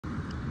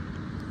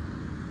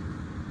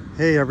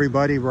Hey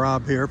everybody,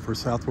 Rob here for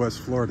Southwest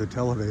Florida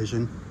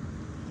Television.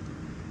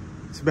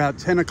 It's about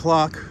 10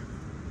 o'clock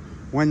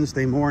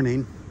Wednesday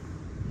morning.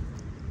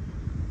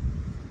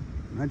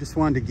 I just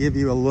wanted to give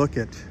you a look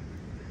at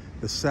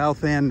the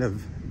south end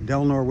of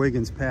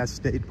Delnor-Wiggins Pass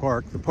State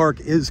Park. The park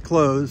is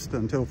closed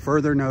until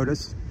further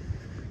notice.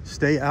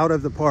 Stay out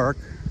of the park.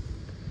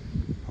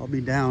 I'll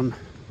be down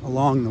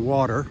along the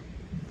water.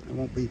 I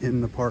won't be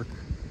in the park.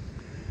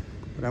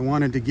 But I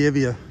wanted to give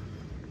you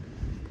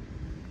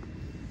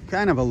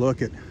kind of a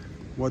look at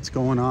what's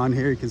going on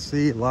here. You can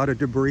see a lot of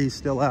debris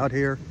still out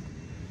here.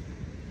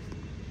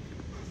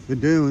 The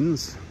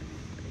dunes,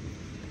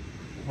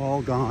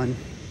 all gone.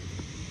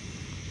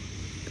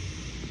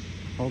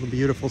 All the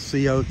beautiful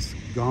sea oats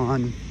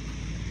gone.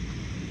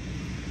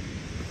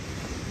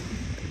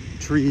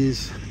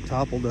 Trees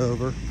toppled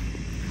over.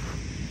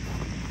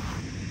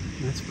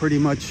 And that's pretty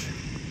much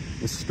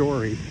the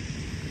story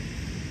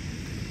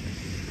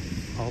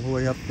all the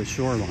way up the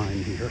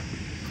shoreline here.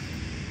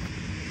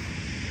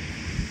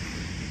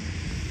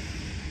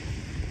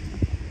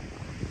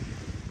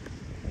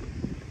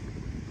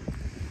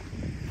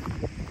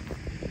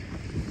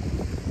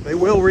 They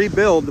will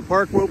rebuild. The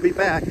park will be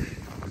back. A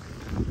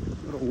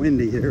little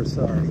windy here,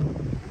 sorry.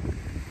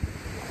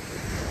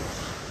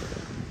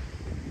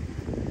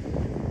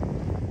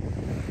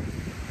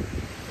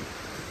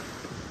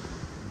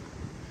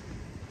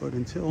 But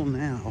until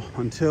now,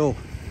 until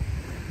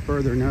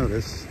further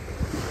notice,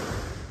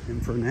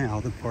 and for now,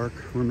 the park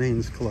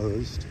remains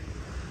closed.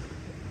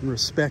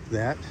 Respect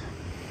that.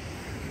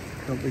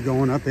 Don't be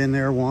going up in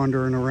there,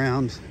 wandering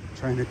around,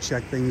 trying to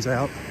check things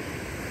out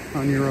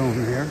on your own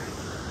there.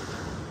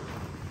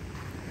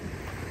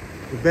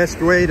 The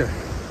best way to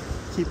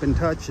keep in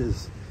touch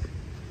is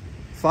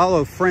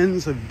follow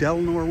Friends of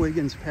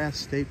Delnor-Wiggins Pass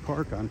State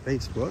Park on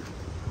Facebook.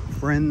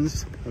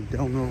 Friends of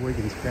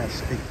Delnor-Wiggins Pass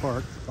State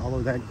Park.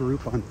 Follow that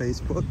group on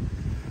Facebook.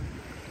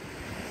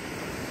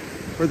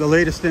 For the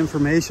latest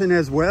information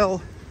as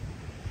well,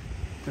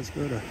 let's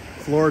go to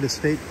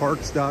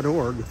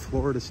floridastateparks.org,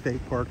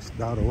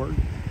 floridastateparks.org.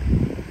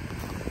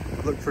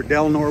 Look for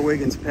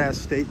Delnor-Wiggins Pass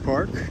State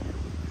Park.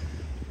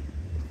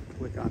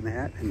 Click on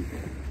that and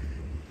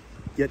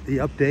get the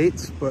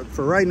updates, but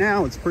for right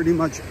now it's pretty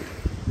much,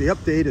 the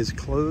update is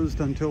closed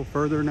until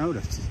further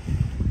notice.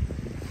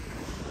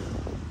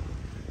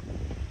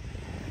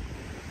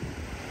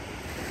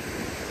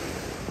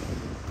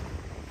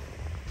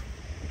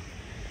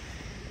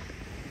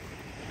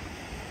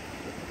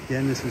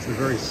 Again, this is the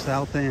very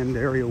south end,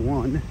 area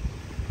 1 of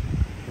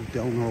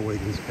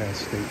Delnor-Wiggins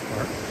Pass State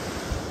Park,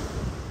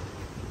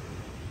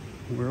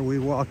 where we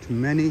walked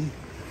many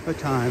a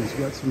times. We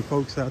got some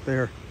folks out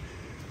there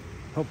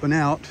helping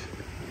out,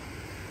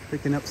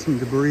 picking up some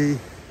debris,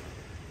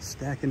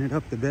 stacking it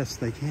up the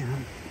best they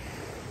can.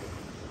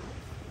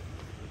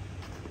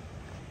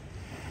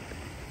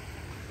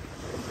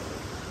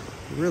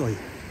 Really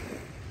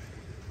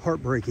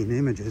heartbreaking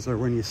images are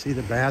when you see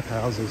the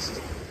bathhouses.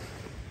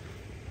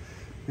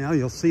 Now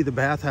you'll see the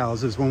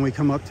bathhouses when we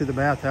come up to the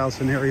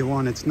bathhouse in area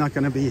 1. It's not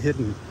going to be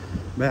hidden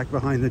back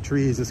behind the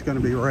trees. It's going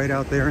to be right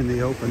out there in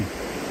the open.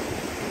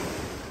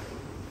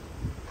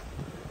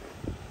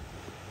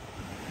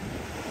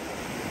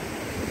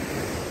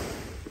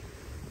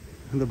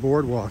 The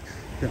boardwalk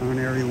down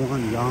area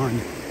 1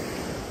 gone.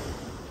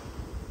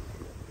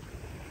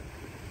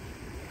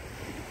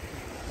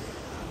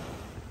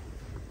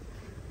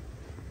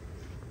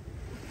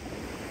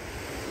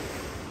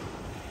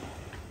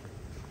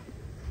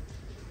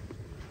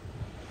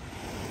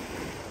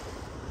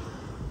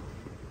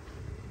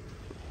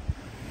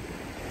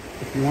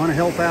 If you want to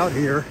help out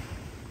here,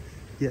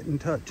 get in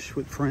touch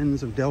with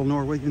Friends of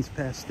Delnor-Wiggins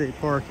Pass State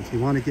Park. If you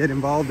want to get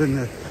involved in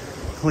the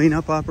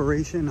cleanup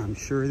operation, I'm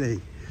sure they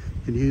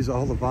can use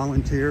all the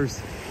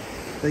volunteers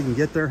they can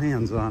get their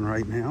hands on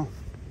right now.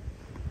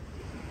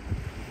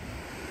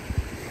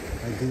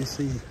 I do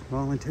see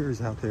volunteers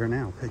out there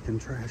now picking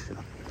trash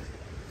up.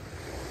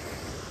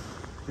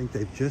 I think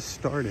they've just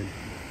started.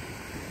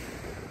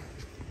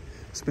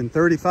 It's been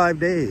 35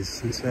 days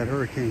since that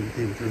hurricane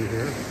came through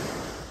here.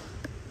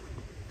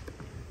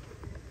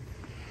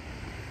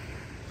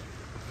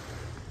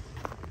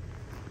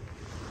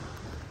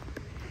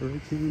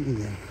 Hurricane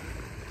Ian.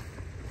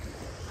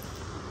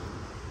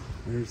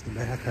 There's the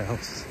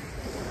bathhouse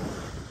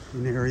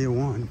in area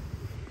 1.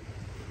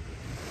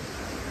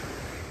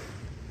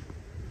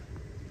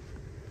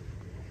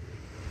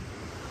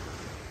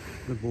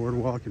 The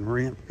boardwalk and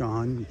ramp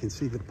gone. You can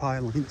see the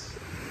pilings.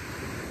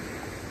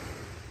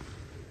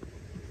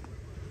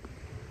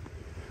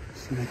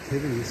 Some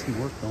activity,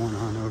 some work going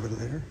on over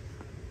there.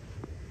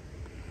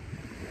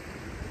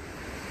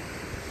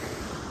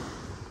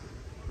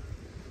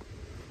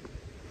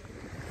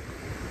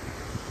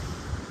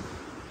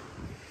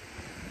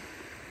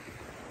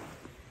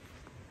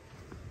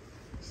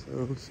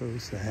 So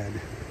sad.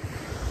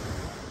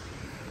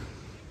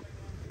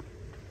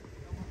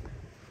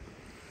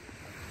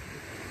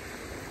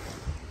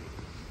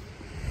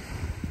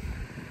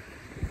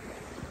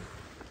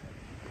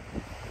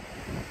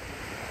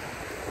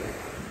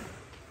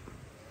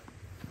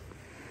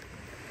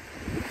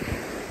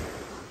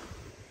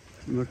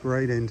 Look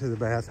right into the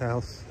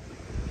bathhouse.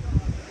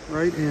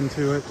 Right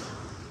into it.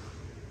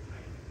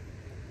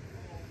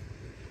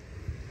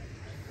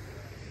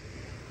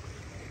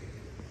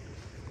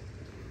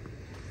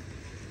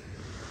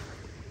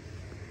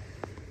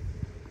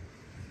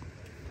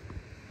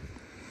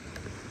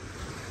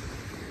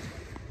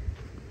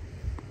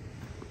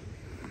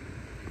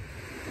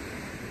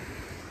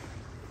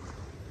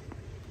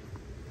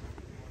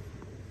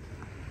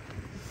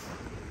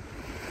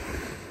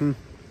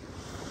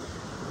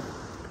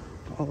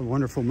 All the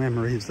wonderful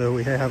memories though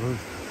we have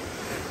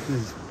of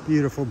this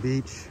beautiful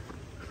beach.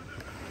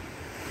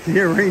 You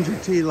hear Ranger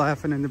T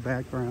laughing in the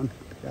background.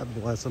 God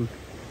bless him.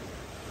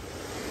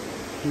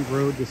 He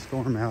rode the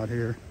storm out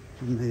here.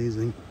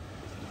 Amazing.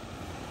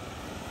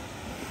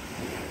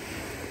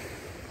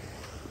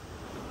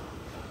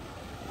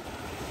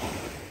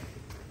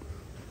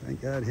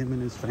 Thank God him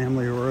and his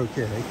family were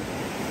okay.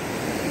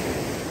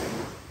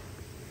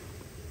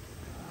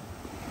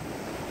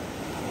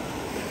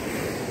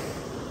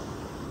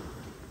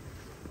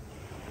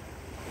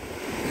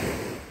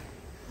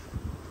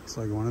 Looks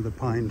like one of the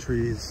pine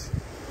trees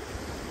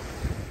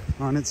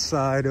on its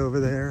side over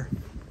there.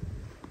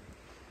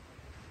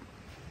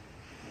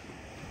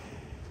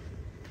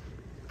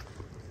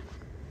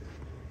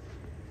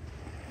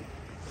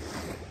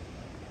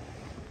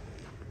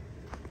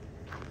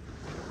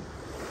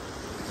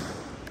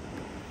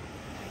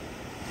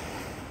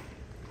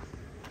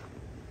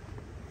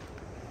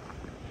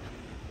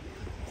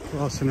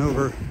 Crossing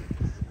over,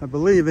 I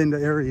believe, into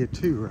Area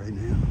 2 right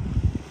now.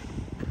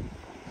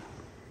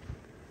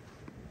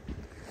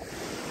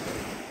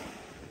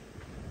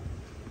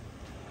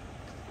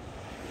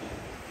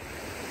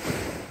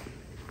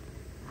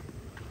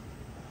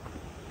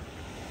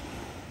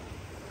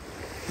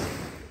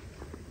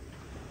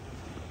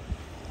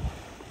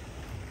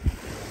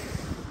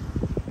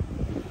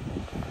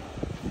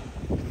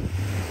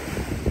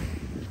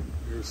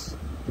 There's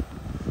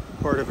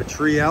part of a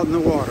tree out in the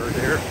water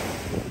there.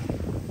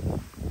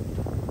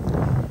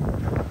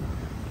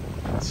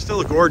 It's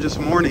still a gorgeous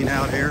morning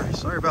out here.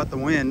 Sorry about the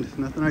wind.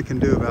 Nothing I can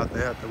do about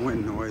that, the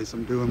wind noise.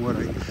 I'm doing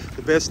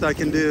the best I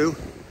can do.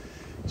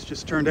 It's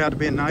just turned out to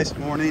be a nice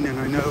morning, and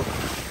I know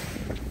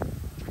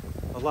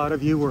a lot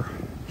of you were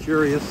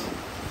curious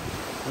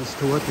as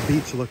to what the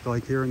beach looked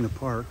like here in the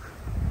park.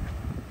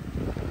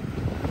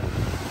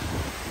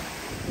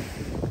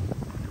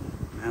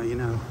 Now you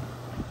know.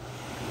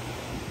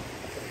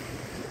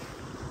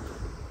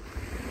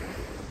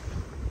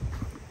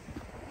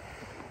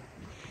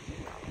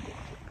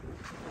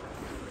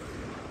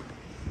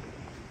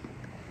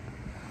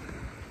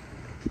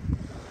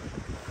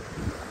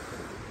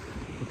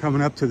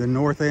 Coming up to the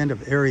north end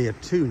of Area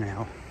 2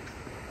 now.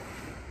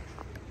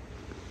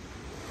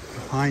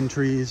 The pine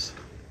trees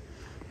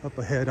up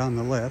ahead on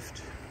the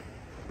left.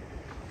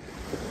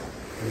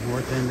 The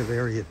north end of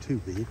Area 2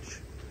 beach.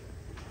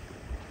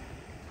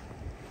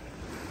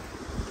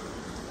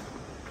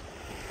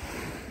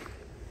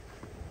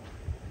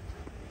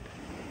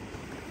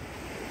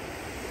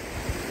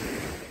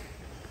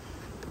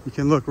 You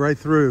can look right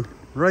through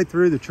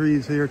the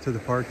trees here to the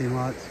parking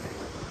lots.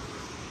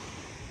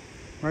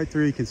 Right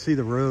through, you can see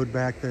the road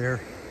back there.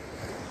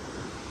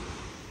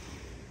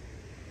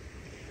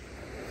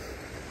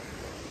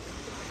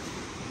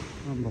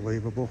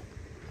 Unbelievable.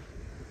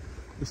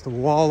 Just a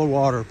wall of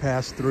water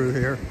passed through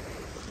here.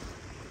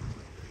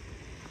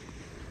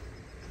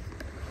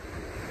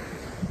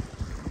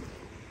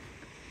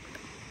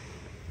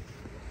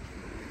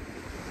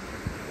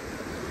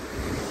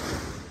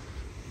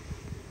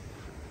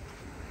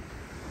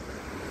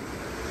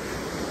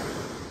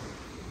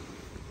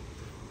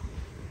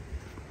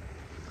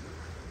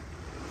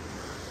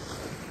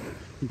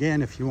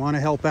 Again, if you want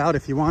to help out,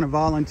 if you want to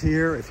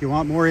volunteer, if you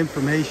want more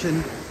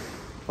information,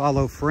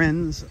 follow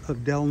Friends of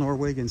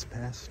Delnor-Wiggins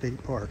Pass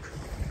State Park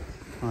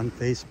on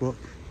Facebook.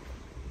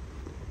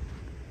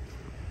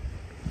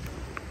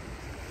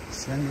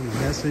 Send them a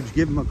message,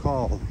 give them a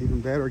call.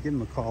 Even better, give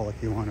them a call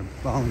if you want to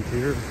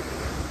volunteer.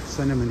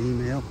 Send them an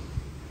email.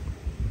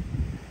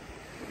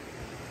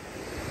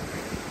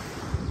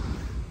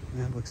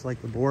 That looks like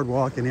the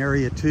boardwalk in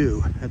Area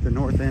 2, at the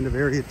north end of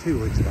Area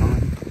 2 is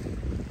gone.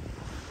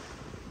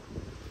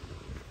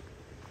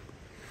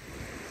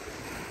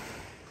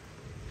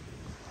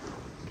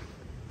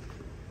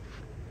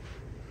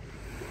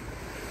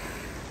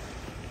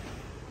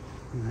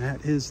 And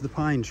that is the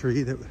pine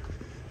tree that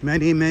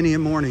many, many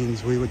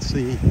mornings we would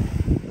see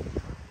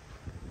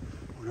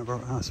one of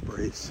our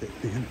ospreys sitting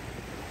in.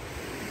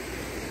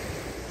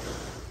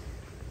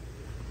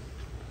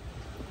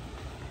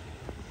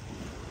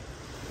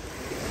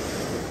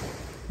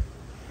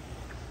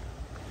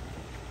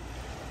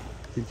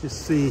 You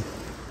just see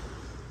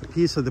a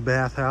piece of the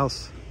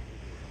bathhouse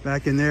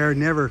back in there.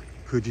 Never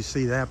could you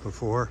see that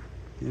before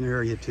in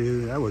Area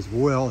 2. That was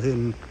well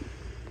hidden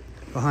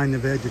behind the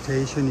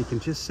vegetation. You can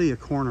just see a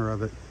corner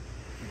of it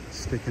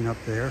sticking up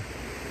there.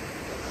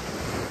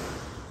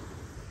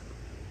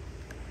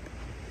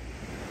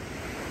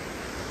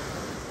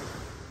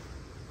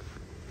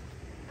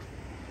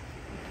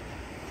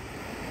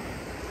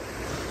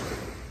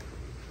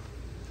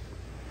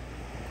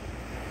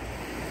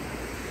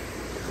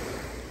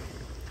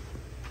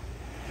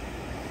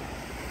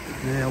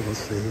 We'll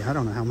see. I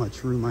don't know how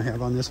much room I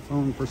have on this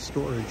phone for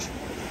storage.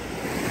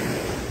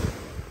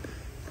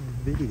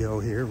 Video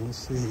here, we'll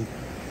see.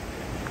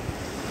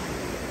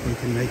 We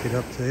can make it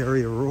up to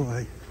Area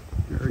Roy,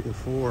 Area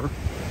 4.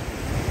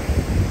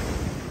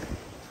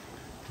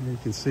 And you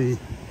can see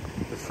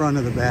the front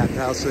of the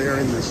bathhouse there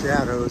in the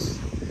shadows.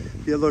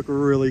 If you look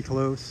really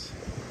close,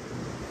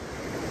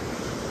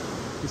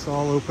 it's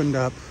all opened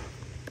up.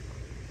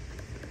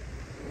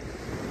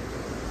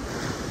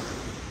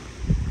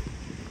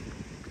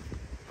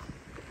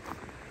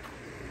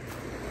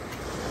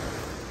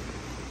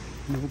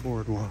 No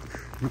boardwalk,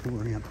 no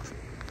ramp.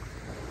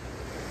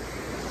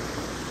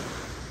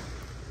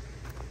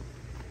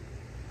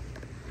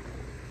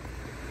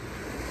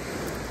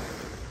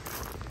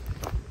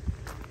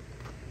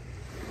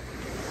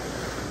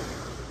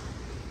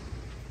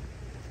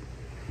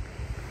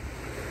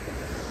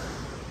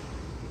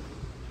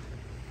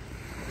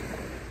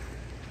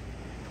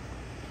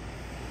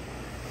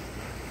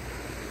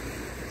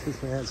 It's a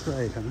sad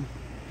sight, huh?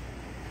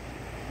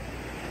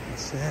 A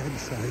sad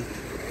sight.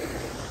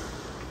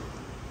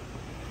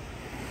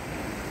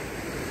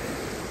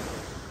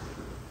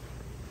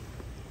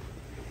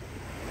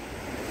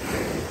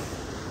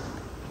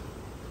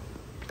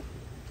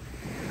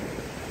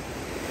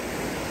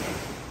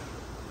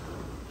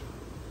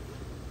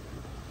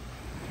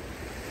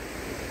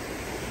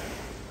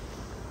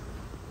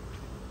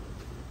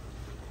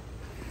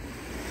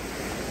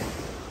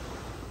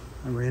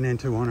 I ran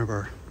into one of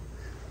our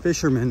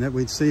fishermen that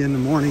we'd see in the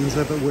mornings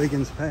up at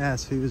Wiggins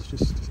Pass. He was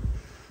just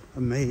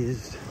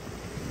amazed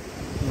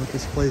at what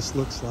this place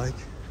looks like.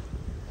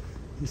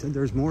 He said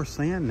there's more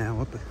sand now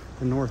up at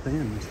the north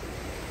end.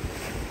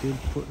 Did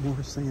put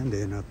more sand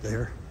in up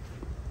there.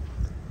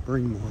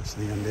 Bring more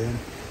sand in.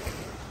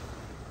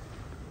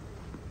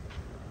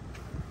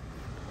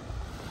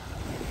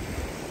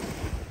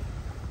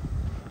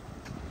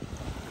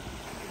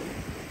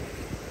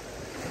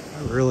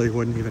 I really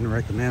wouldn't even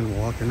recommend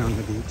walking on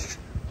the beach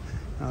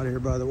out here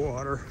by the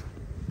water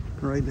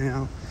right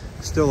now.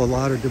 Still a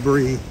lot of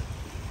debris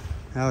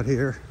out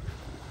here.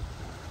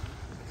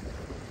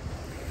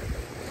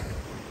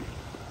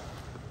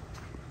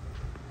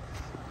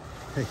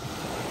 Hey,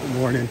 good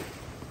morning.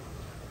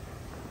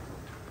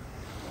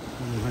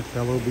 My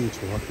fellow beach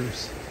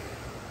walkers.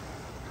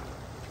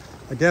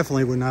 I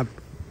definitely would not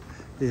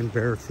be in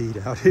bare feet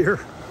out here.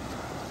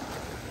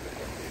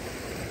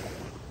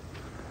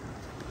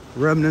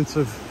 Remnants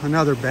of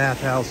another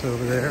bathhouse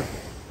over there.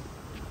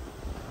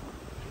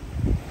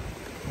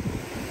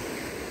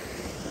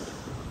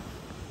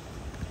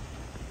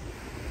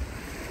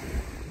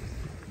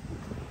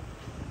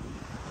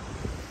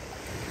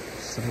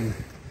 Sun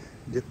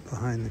dipped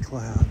behind the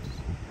clouds.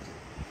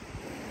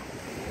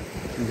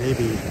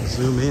 Maybe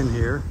zoom in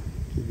here,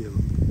 give you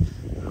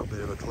a little bit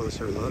of a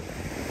closer look.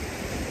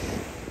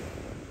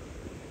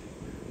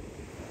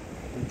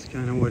 That's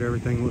kind of what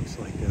everything looks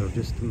like though,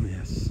 just a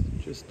mess,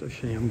 just a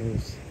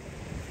shambles.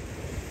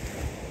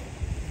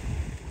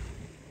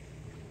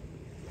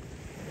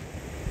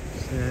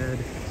 Sad,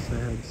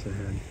 sad,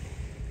 sad.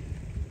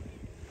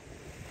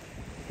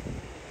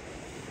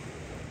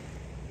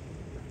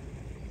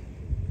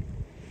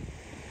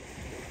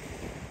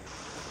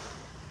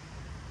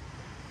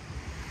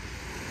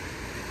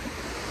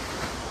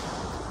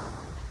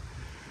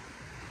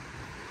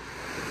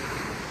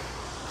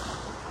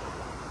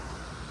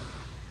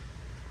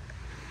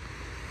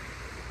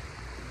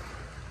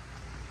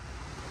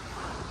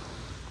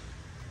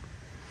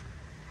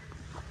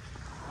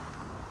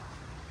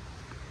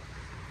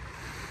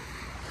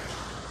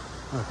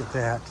 Look at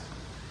that.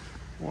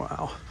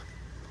 Wow.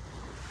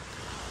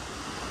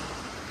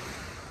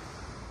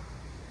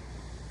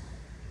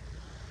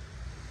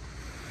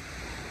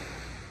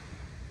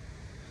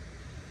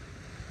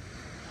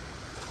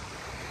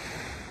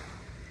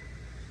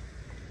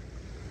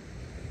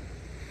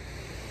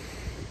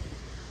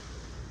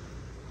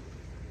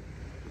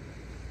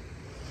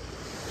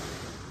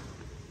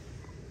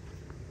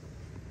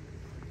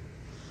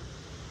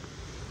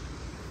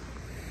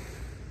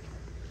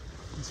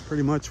 That's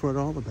pretty much what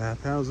all the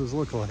bathhouses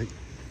look like.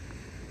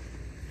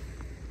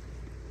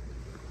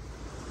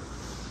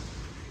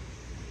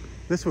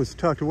 This was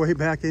tucked way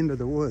back into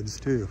the woods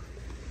too.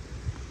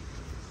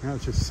 Now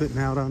it's just sitting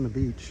out on the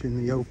beach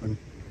in the open.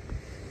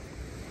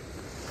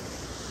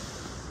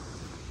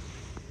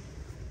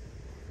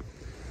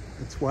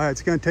 That's why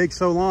it's going to take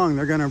so long.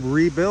 They're going to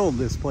rebuild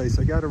this place.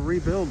 They got to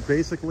rebuild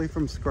basically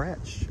from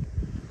scratch.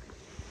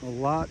 A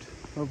lot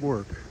of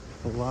work.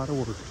 A lot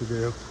of work to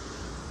do.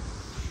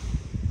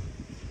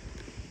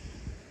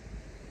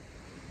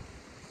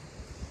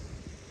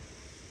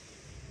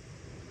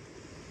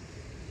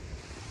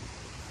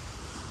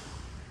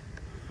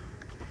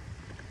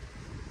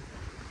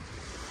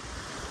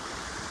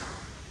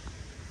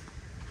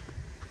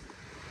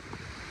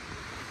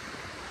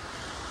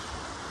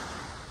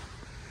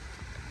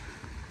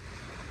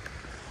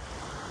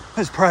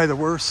 That's probably the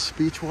worst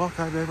beach walk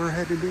I've ever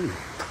had to do.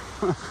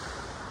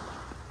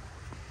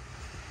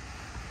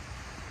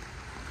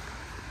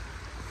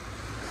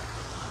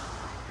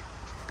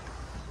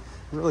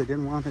 really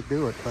didn't want to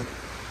do it, but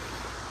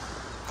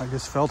I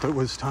just felt it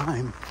was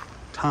time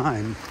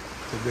to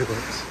do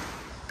it.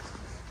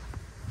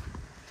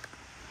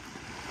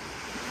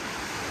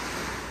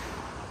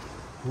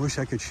 I wish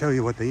I could show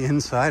you what the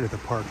inside of the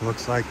park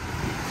looks like.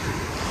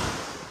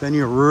 Then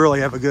you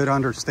really have a good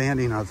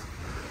understanding of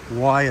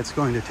why it's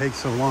going to take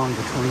so long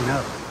to clean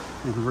up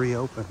and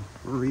reopen,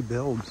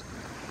 rebuild.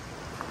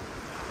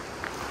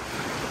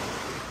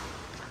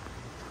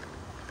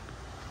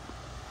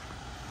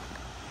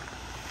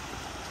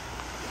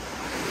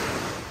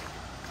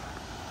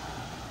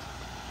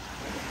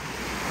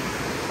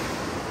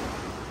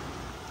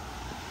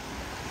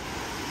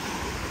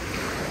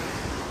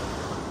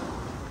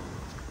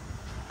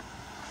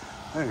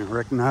 I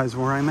recognize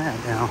where I'm at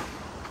now.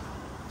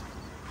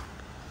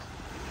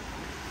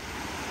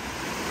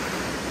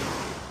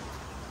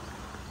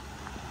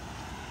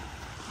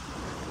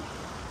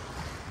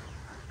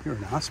 Here's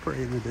an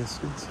osprey in the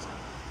distance.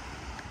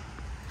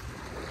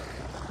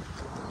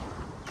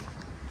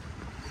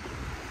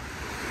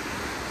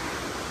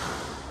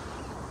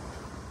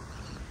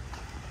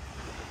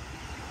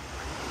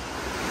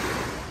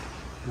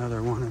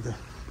 Another one of the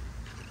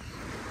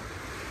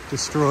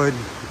destroyed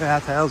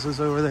bathhouses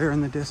over there in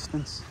the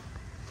distance.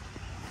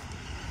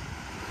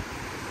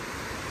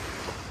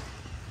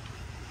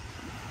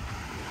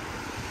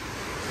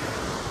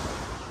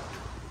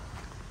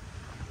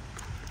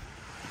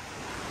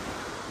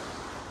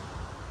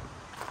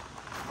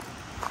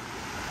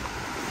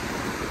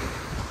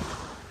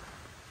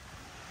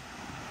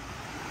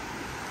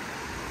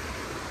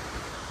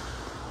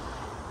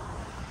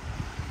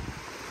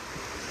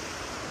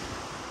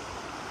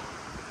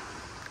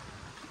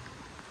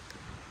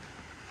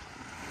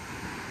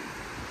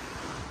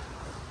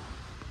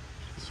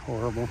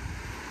 Horrible.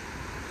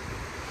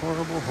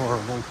 Horrible,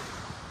 horrible.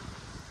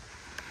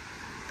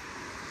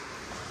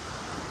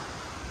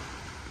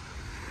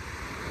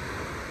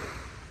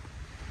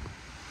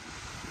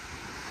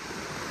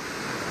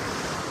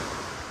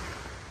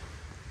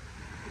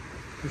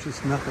 There's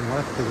just nothing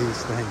left of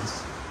these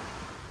things.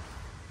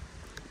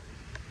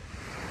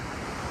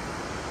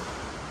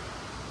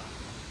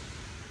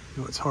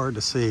 You know, it's hard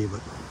to see, but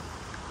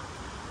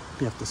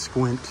you have to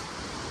squint.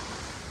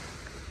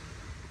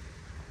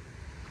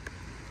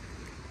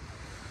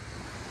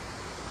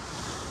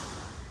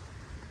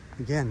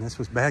 Again, this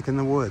was back in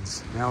the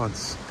woods. Now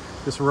it's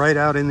just right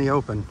out in the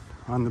open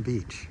on the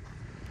beach.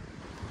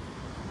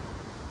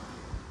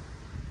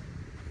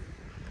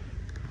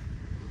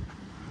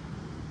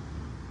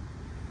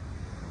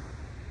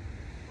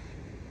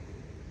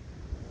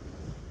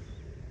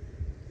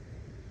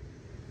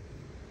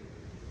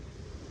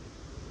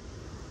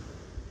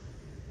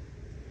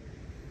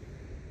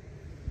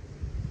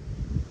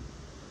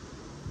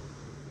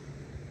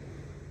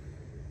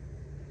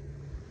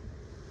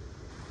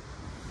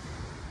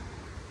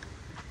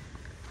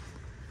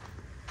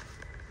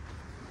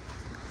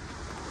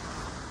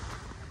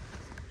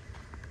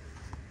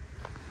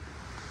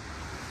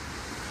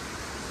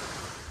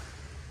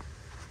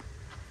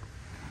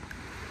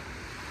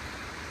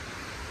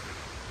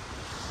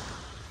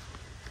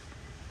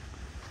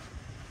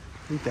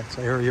 I think that's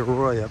Area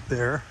Roy up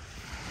there.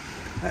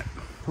 That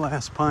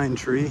last pine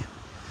tree.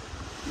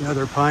 The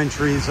other pine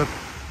trees up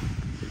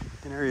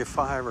in Area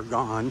 5 are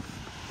gone.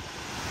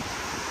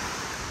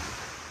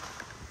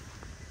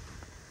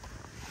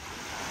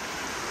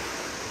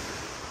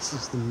 This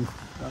is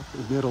about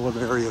the middle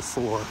of Area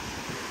 4.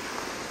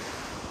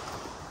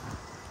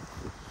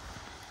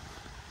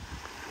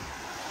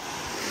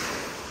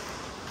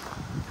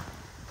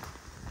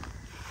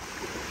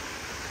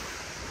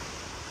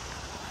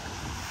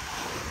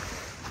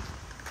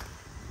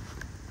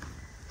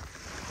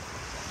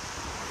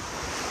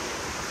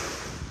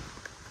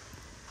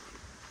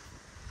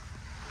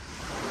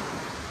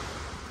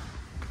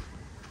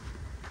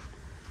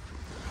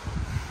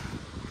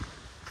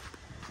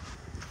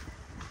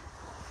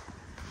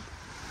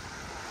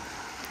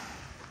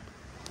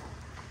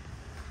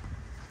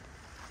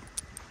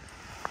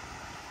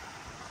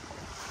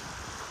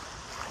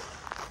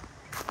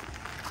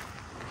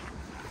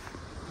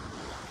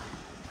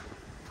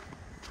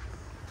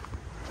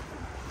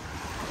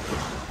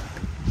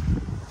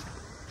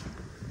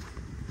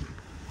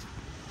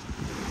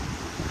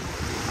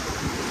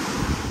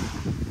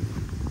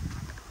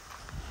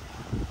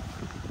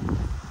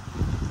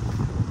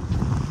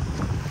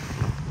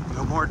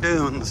 No more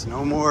dunes,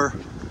 no more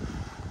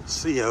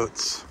sea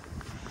oats.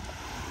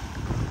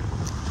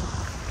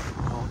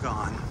 All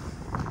gone.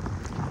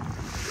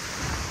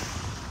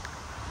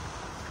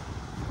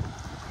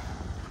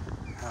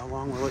 How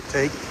long will it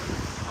take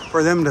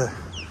for them to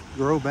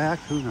grow back?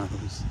 Who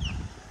knows?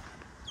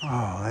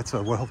 Oh, that's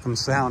a welcome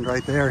sound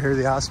right there. Hear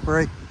the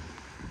osprey?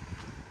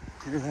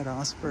 Hear that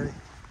osprey?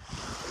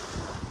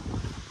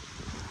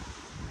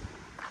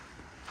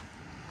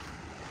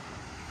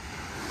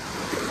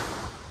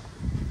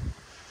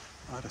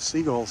 A lot of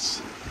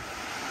seagulls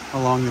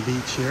along the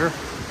beach here.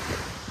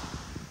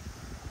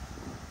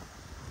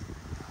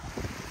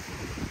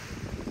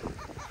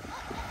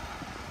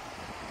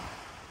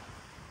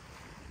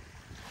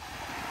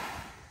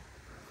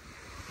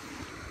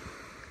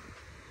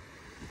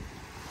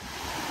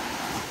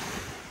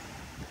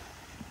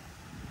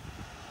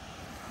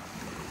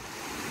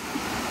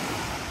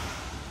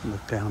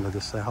 Look down to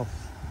the south.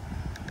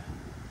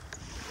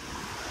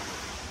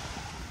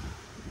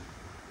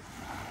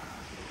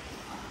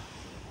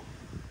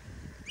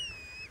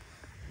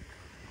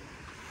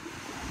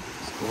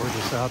 It's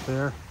gorgeous out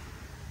there.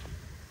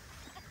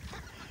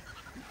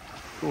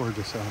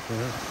 Gorgeous out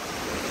there.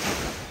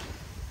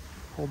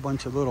 Whole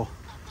bunch of little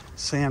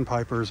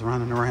sandpipers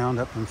running around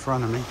up in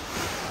front of me.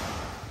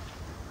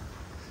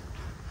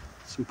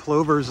 Some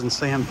plovers and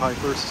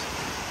sandpipers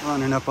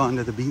running up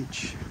onto the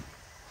beach.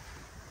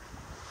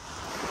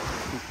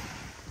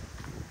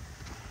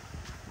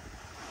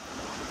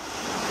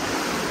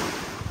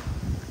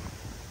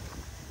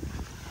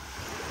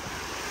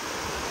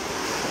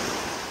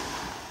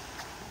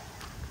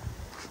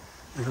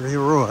 There's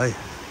Roy.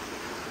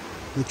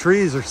 The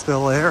trees are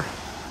still there.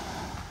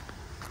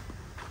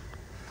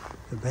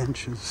 The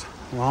bench is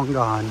long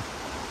gone.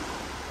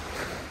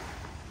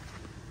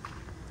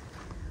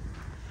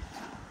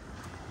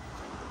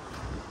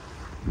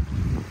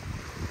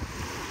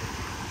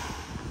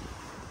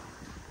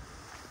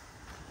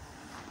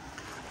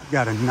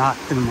 Got a knot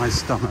in my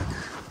stomach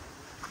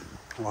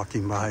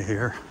walking by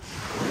here.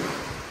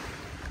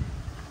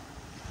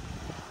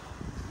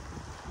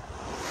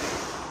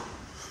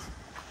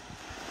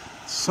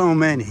 So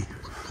many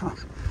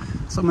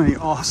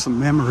awesome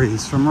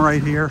memories from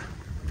right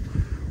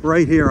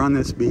here on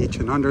this beach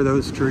and under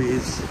those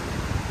trees.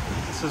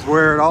 This is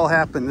where it all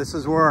happened. This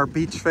is where our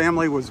beach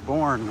family was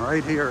born,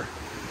 right here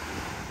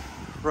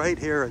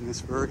in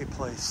this very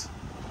place.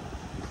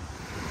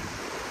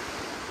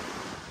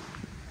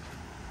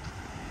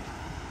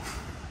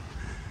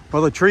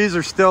 Well, the trees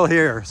are still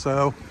here,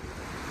 so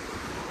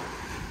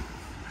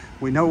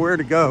we know where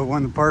to go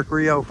when the park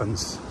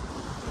reopens.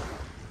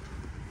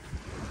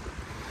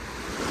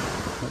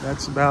 But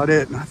that's about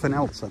it. Nothing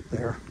else up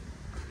there.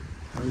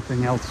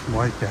 Everything else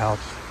wiped out.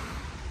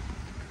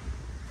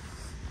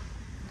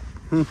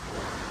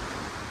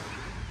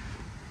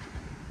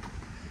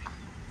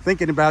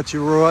 Thinking about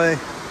you, Roy.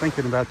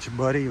 Thinking about you,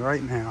 buddy,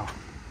 right now.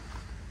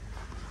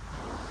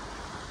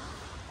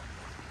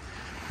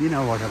 You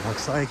know what it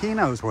looks like. He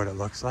knows what it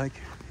looks like.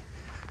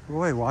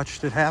 Roy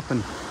watched it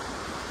happen.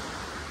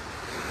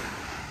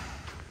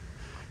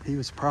 He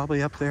was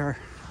probably up there.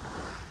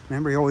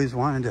 Remember, he always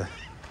wanted to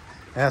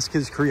ask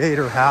his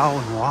creator how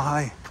and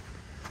why.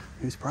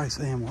 He was probably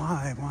saying,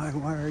 why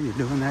are you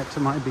doing that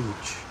to my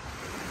beach?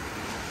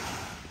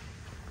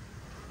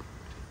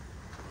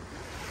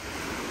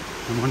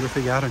 I wonder if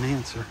he got an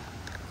answer.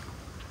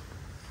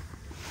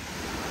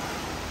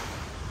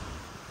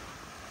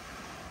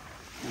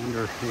 I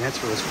wonder if the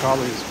answer was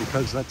probably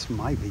because that's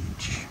my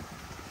beach.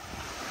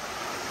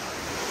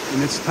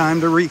 And it's time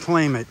to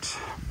reclaim it.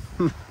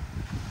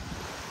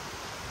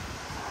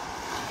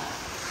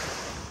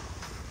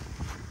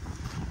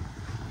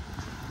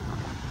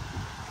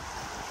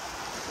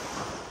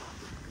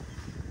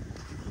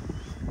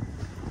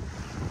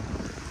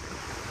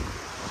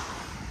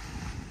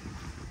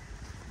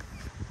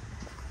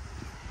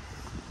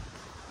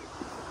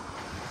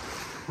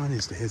 One of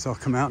these days I'll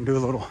come out and do a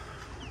little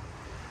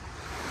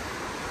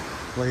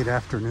late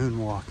afternoon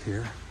walk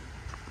here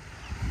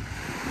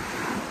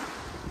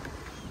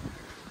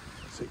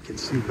so you can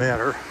see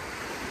better.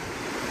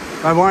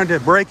 I wanted to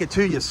break it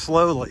to you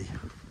slowly.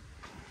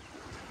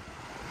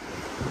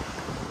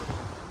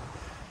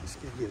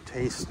 Just give you a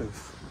taste of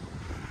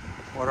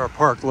what our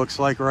park looks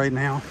like right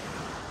now.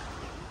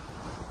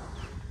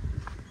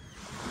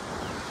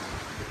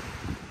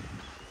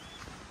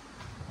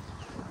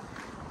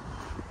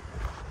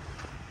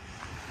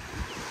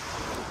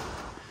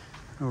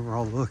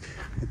 Overall look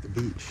at the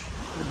beach,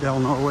 the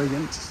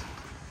Delnor-Wiggins.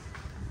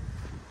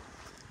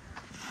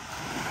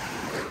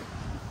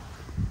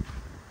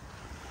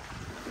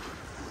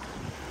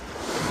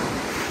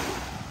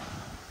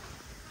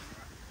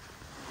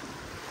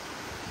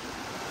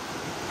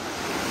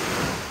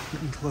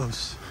 Getting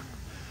close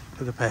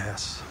to the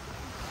pass.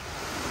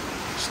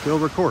 Still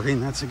recording,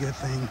 that's a good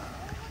thing.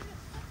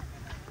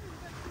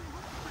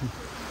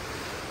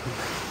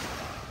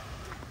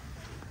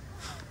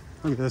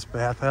 Look at this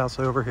bathhouse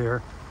over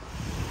here.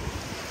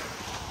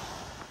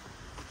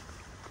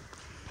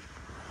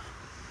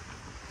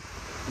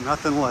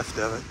 Nothing left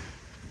of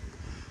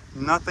it.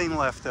 Nothing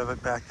left of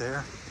it back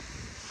there.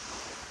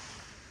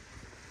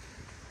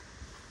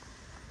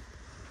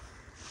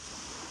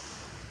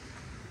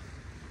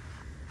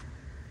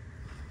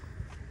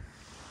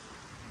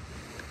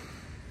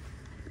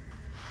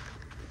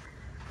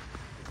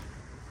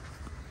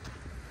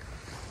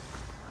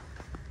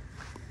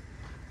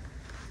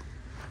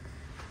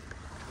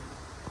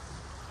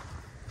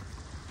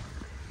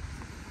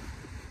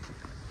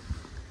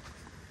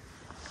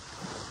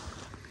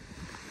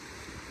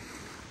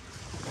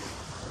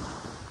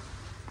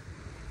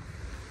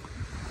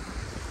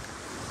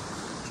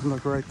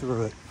 Look right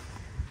through it.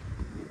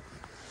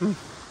 Gosh.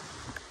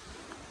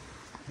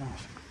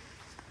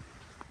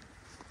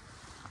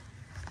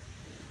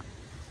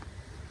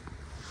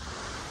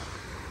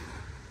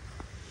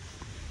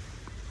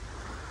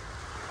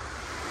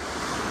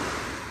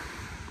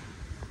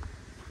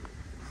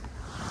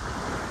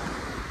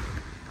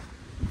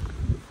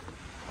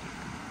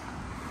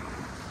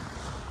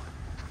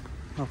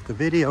 Well, if the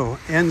video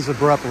ends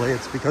abruptly,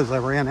 it's because I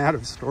ran out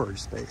of storage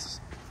space.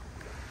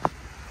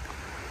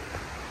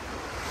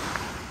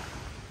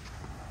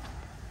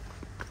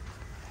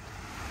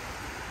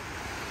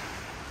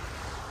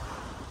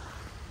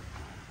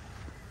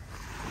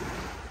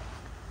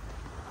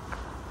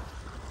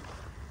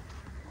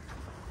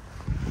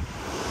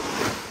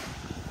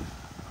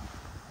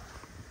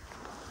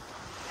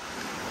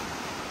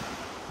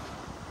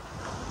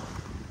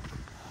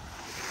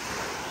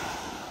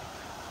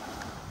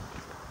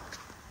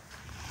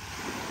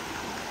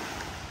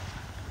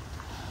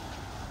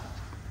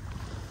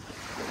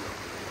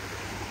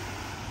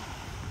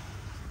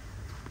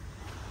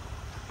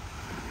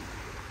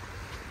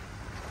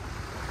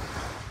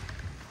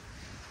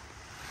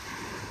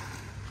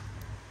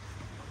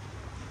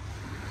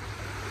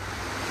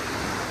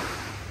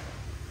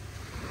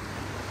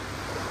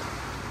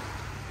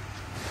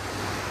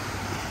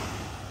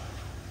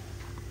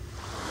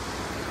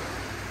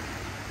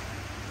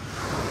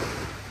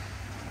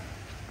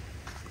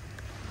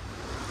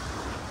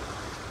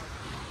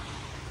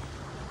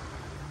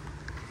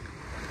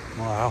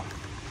 Wow.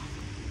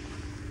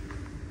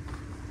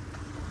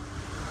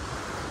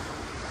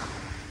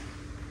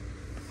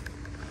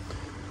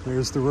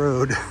 There's the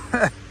road.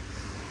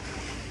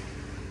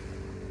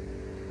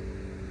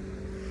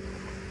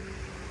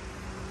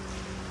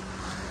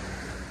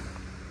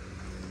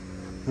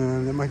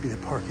 And that might be the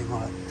parking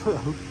lot.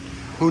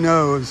 Who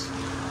knows?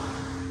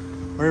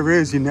 Wherever it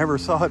is, you never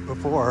saw it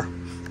before.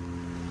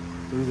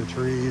 Through the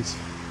trees.